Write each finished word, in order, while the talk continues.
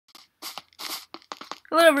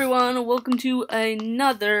Hello everyone, welcome to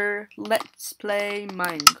another Let's Play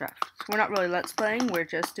Minecraft. We're not really Let's Playing, we're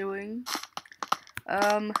just doing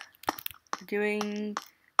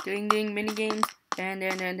mini games and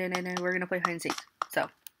we're gonna play hide and seek. So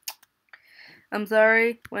I'm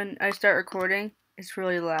sorry when I start recording, it's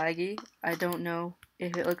really laggy. I don't know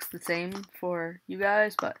if it looks the same for you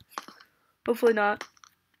guys, but hopefully not.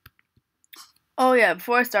 Oh yeah,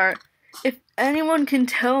 before I start, if anyone can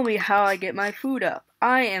tell me how I get my food up.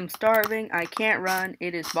 I am starving, I can't run,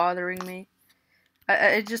 it is bothering me.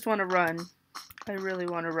 I just want to run. I really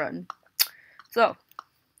want to run. So,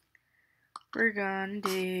 we're gonna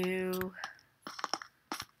do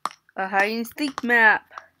a hide and seek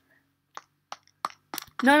map.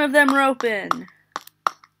 None of them are open.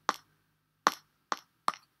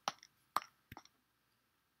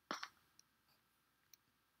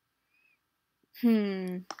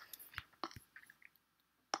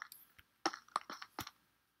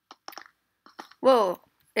 Well,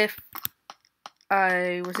 if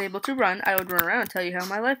I was able to run, I would run around and tell you how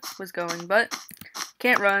my life was going, but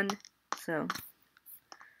can't run, so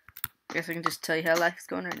I guess I can just tell you how life is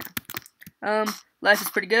going right now. Life is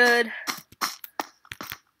pretty good,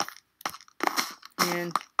 and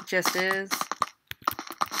it just is.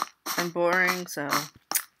 I'm boring, so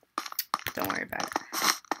don't worry about it.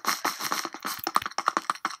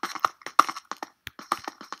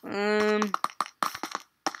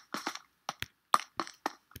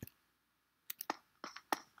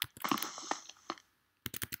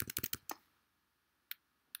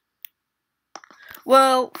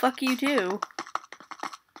 Well, fuck you too.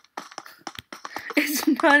 It's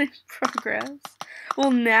not in progress.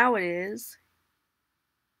 Well, now it is.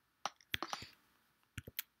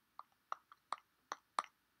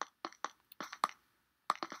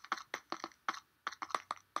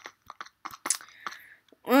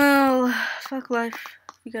 Well, fuck life.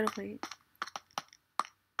 You gotta wait.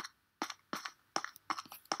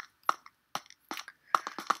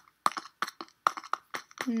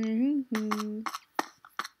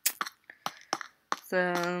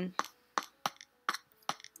 So,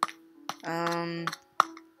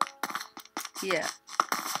 yeah.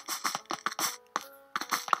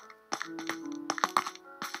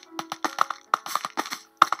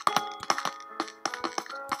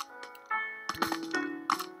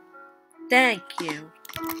 Thank you.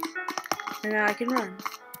 And now I can run.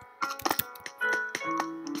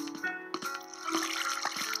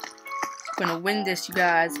 I'm gonna win this, you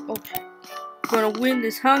guys. Oh, I'm gonna win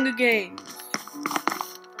this Hunger Games.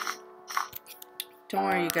 Don't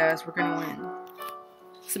worry, you guys. We're gonna win.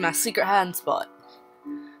 This is my secret hiding spot.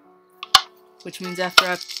 Which means after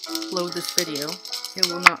I upload this video, it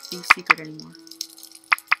will not be secret anymore.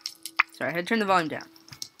 Sorry, I had to turn the volume down.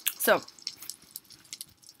 So,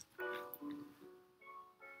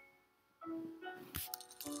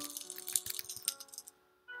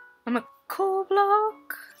 I'm a coal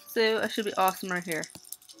block, so I should be awesome right here.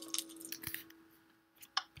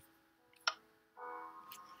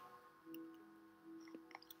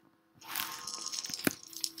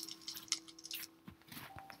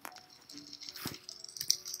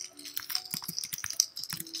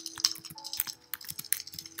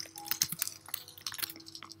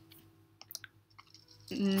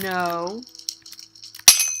 No.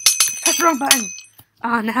 Press the wrong button!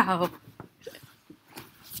 Oh no.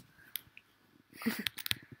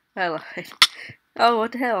 I lied. Oh,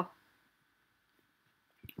 what the hell?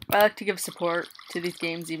 I like to give support to these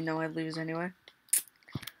games even though I lose anyway.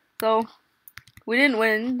 So, we didn't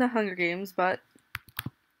win the Hunger Games, but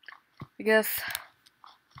I guess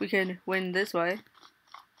we can win this way.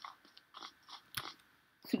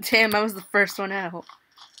 Damn, I was the first one out.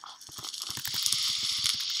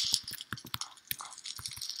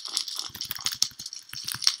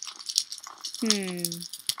 I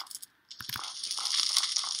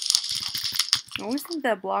always think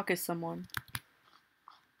that block is someone.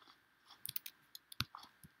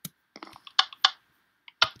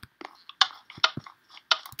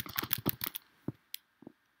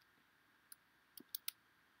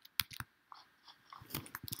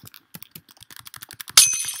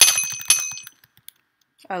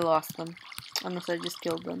 I lost them. Unless I just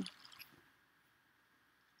killed them.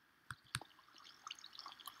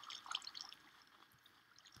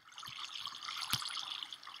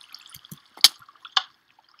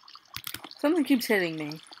 Something keeps hitting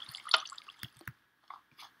me.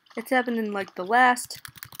 It's happened in like the last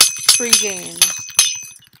 3 games.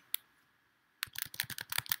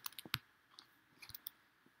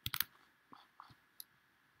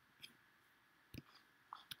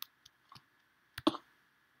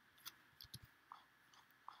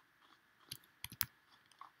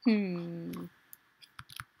 Hold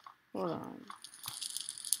on.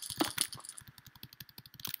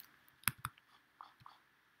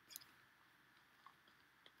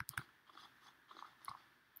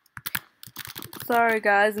 Sorry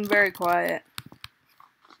guys, I'm very quiet.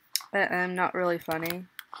 I'm not really funny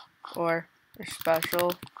or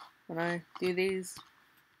special when I do these.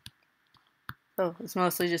 So it's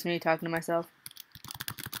mostly just me talking to myself.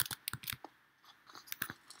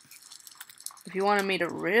 If you wanted me to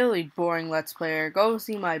really boring Let's Player, go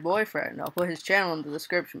see my boyfriend. I'll put his channel in the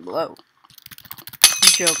description below. I'm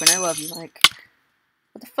joking, I love you, Mike.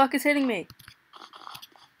 What the fuck is hitting me?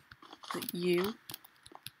 Is it you?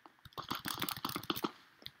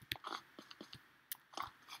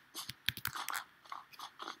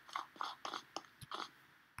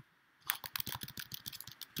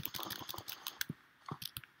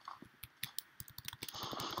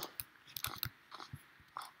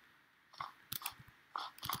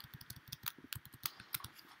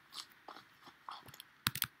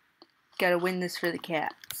 Gotta win this for the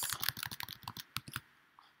cats.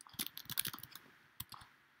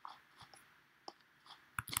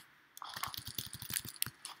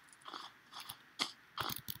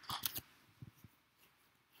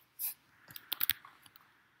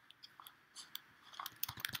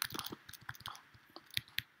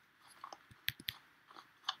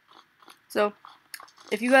 So,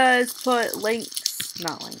 if you guys put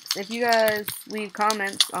if you guys leave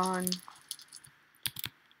comments on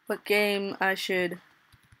what game I should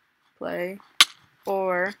play,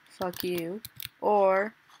 or fuck you,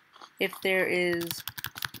 or if there is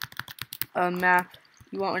a map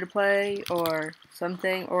you want me to play, or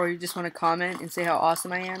something, or you just want to comment and say how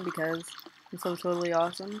awesome I am because I'm so totally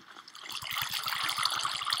awesome,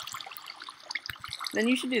 then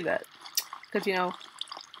you should do that. Because, you know,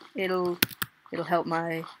 it'll help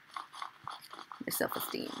my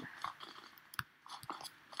self-esteem.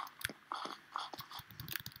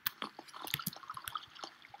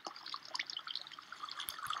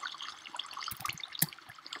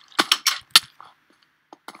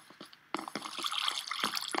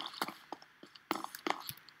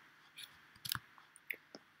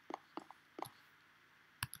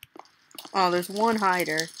 Oh, there's one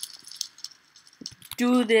hider.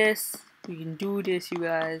 Do this. You can do this, you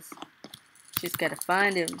guys. Just gotta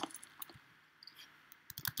find him.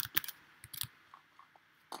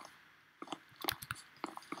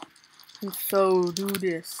 And so do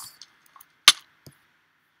this.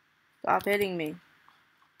 Stop hitting me.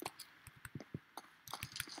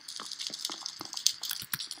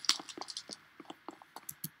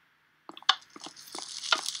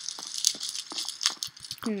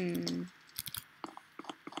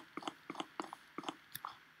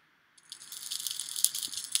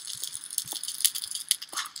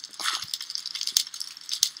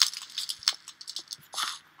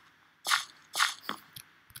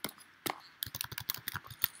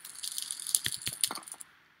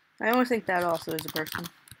 I almost think that also is a person.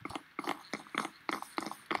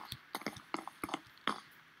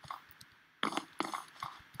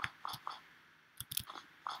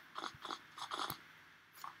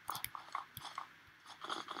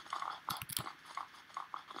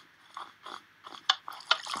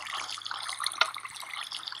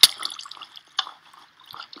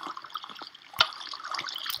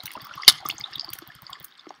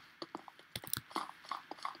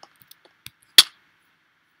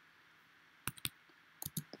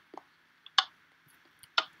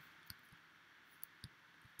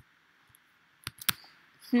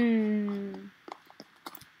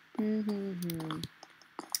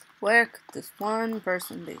 Where could this one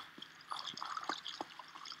person be?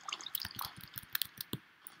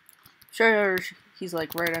 Sure, he's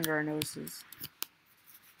like right under our noses.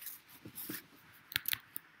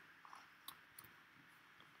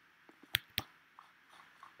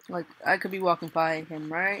 Like, I could be walking by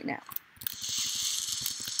him right now.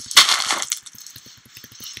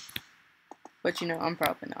 But you know, I'm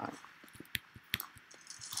probably not.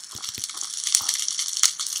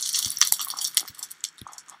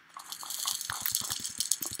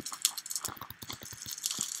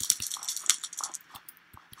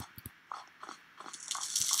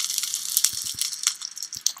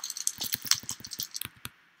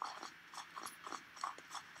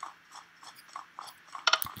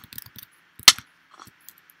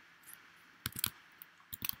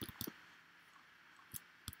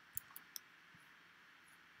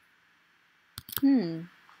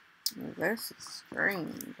 This is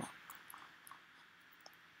strange.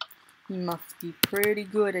 He must be pretty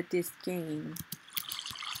good at this game.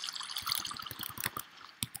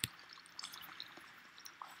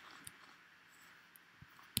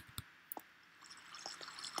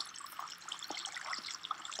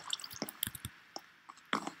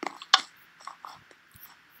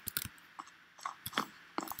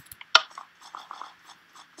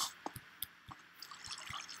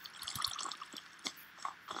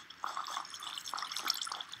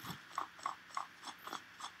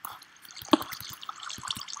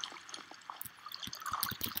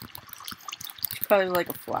 Probably like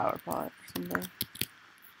a flower pot or something.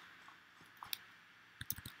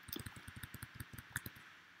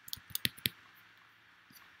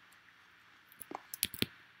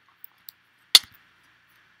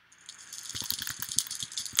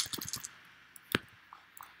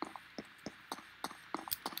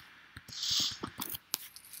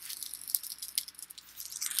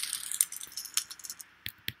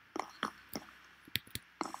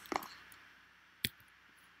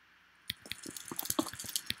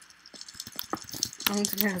 I'm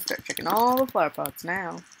just gonna start checking all the flower pots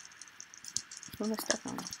now. What am I stuck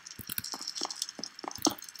on?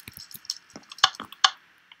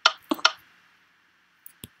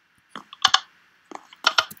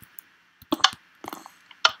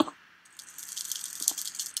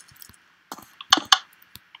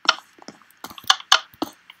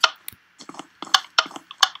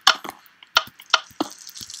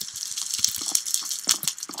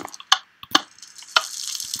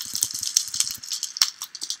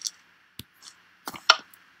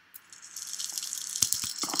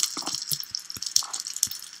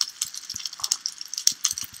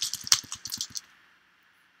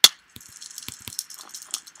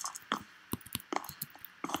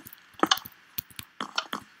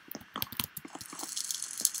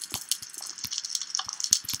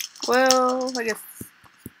 Well, I guess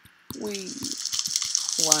we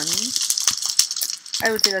won.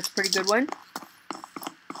 I would say that's a pretty good one.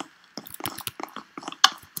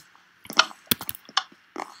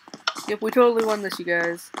 Yep, we totally won this, you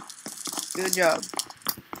guys. Good job.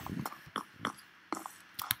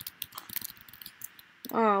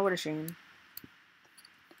 Oh, what a shame.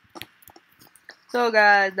 So,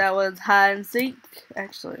 guys, that was hide and seek.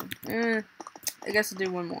 Actually, I guess I'll do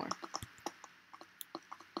one more.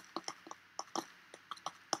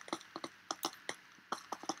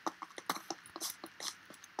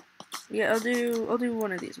 Yeah, I'll do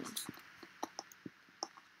one of these ones.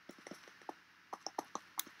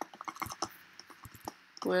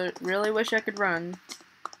 Really wish I could run.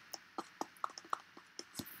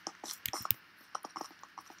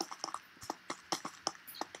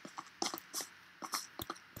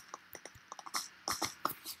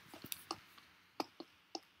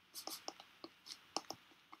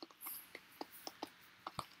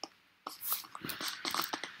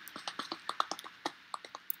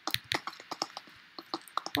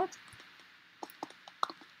 What?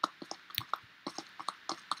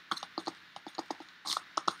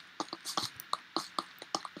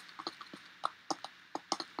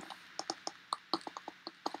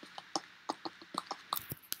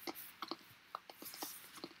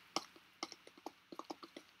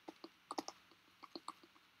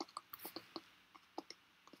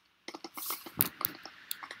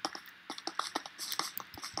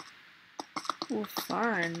 Well,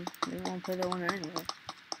 fine. We won't play that one anyway.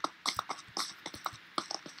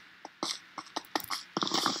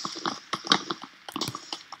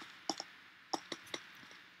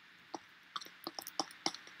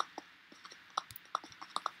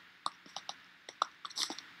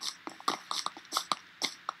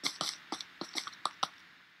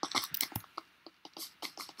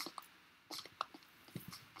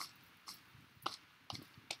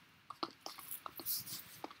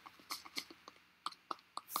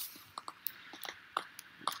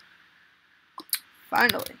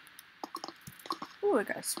 Finally. Ooh, I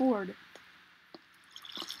got a sword.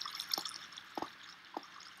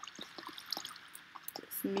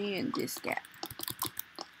 It's me and this guy.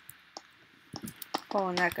 Oh,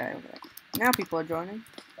 and that guy over there. Now people are joining.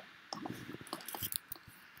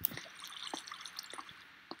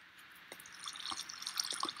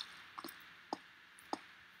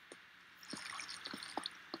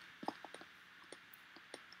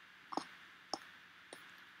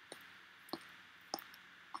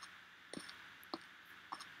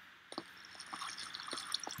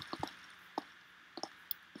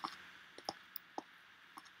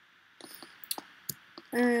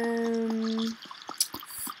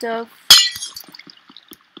 Stuff.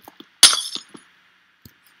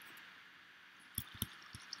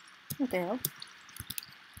 What the hell?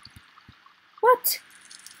 What?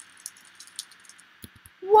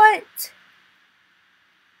 What?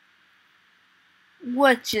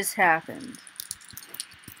 What just happened?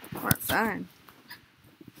 What sign?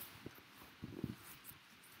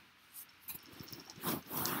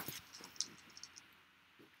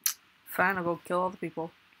 Fine, I'll go kill all the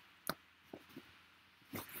people.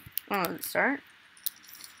 Oh, let's start.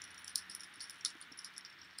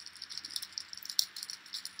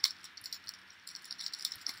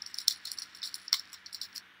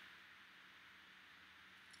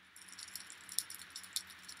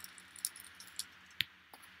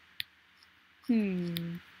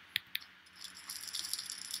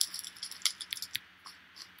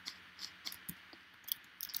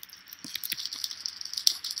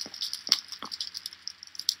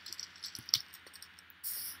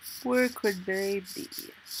 Where could they be?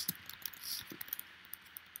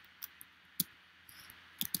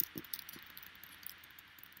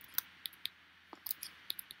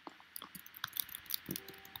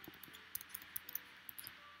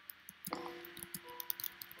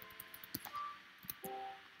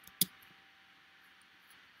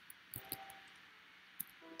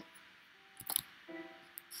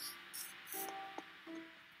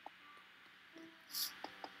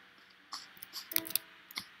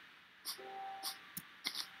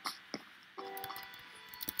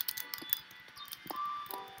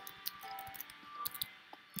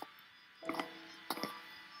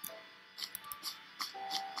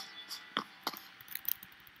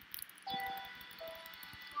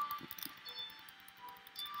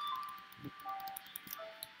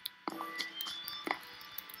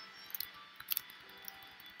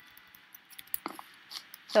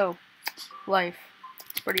 So, life.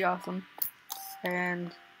 Pretty awesome.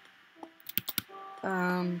 And,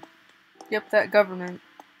 yep, that government.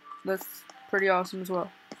 That's pretty awesome as well.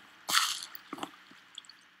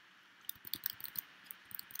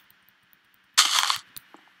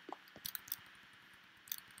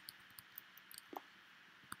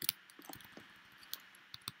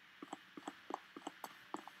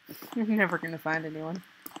 You're never gonna find anyone.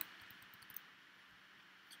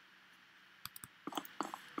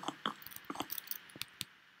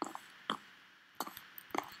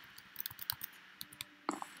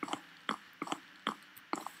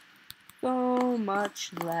 So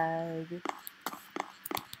much lag.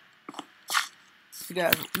 If you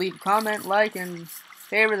guys leave a comment, like, and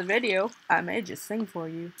favorite the video, I may just sing for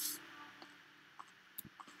you.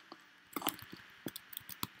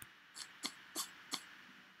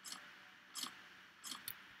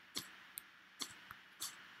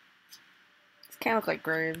 These kind of look like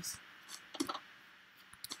graves.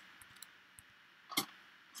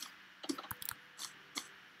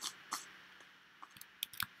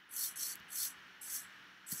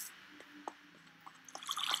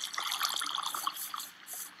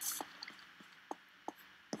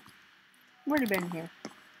 Where have you been here?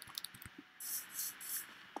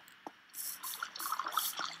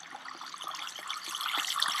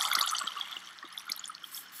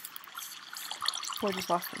 Oh, I just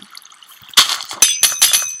lost him.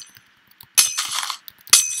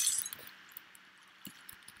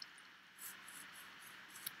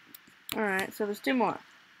 Alright, so there's two more.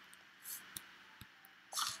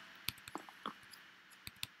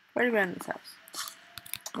 Where have you been in this house?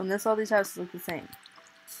 When all these houses look the same.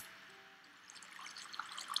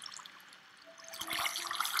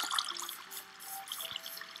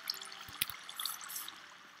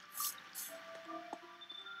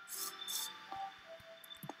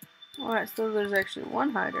 Alright, so there's actually one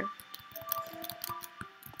hider.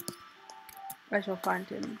 I shall find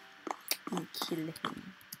him and kill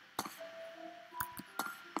him.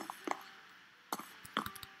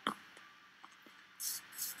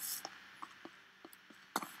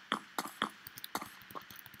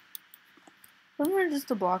 Wasn't there just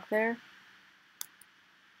a block there?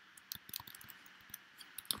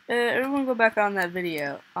 Everyone go back on that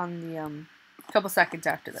video on the couple seconds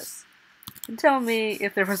after this and tell me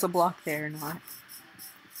if there was a block there or not.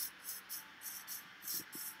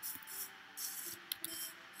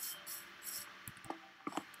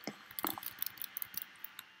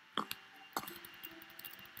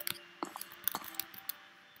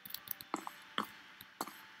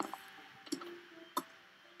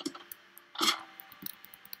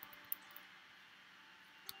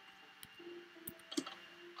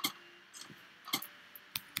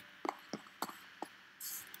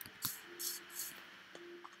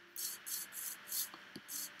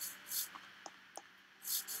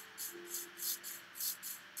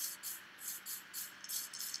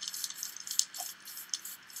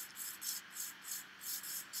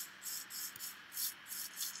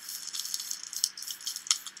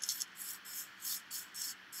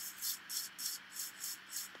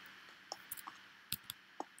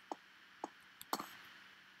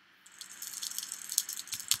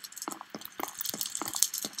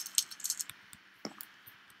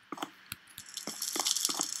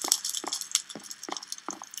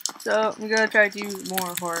 So, I'm gonna try to do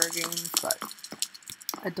more horror games, but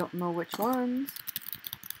I don't know which ones.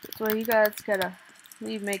 That's why you guys gotta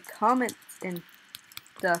make comments and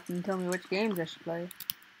stuff and tell me which games I should play.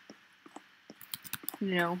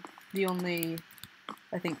 You know, the only,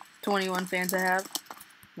 I think, 21 fans I have.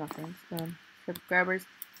 Not fans, subscribers.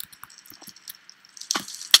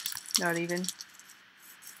 Not even.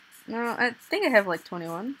 No, I think I have like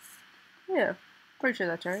 21. Yeah, pretty sure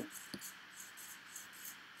that's right.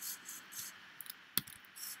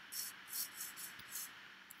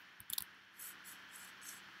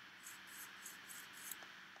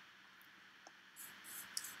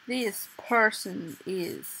 This person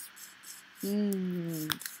is...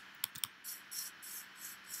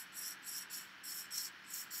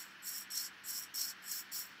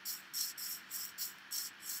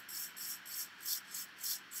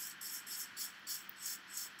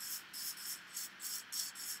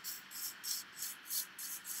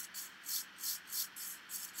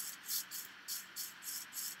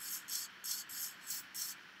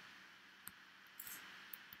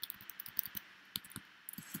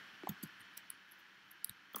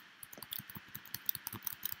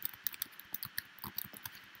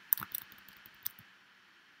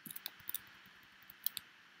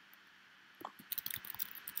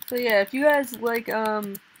 So yeah, if you guys like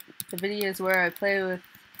the videos where I play with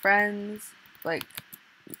friends, like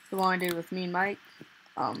the one I did with me and Mike,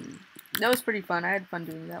 that was pretty fun. I had fun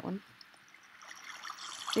doing that one.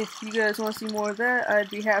 If you guys want to see more of that, I'd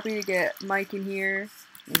be happy to get Mike in here.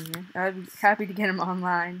 I'd be happy to get him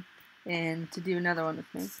online and to do another one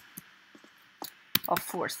with me. I'll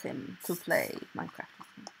force him to play Minecraft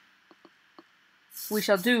with me. We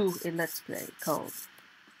shall do a Let's Play called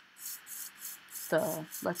the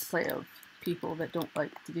Let's Play of people that don't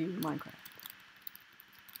like to do Minecraft.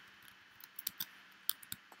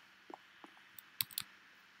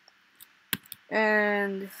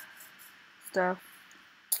 And stuff.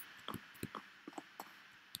 I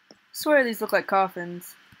swear these look like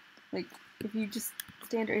coffins. Like, if you just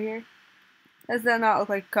stand right here, does that not look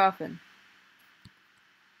like a coffin?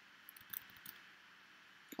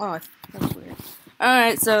 Oh, that's weird.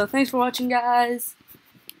 Alright, so thanks for watching, guys.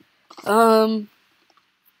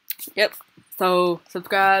 Yep. So,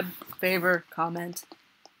 subscribe, favor, comment,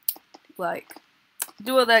 like,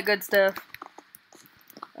 do all that good stuff.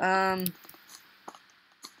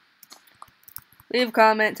 Leave a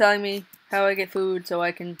comment telling me how I get food so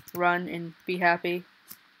I can run and be happy.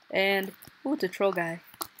 And, ooh, it's a troll guy.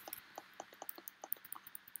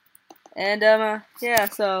 And, yeah,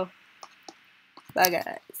 so, bye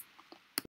guys.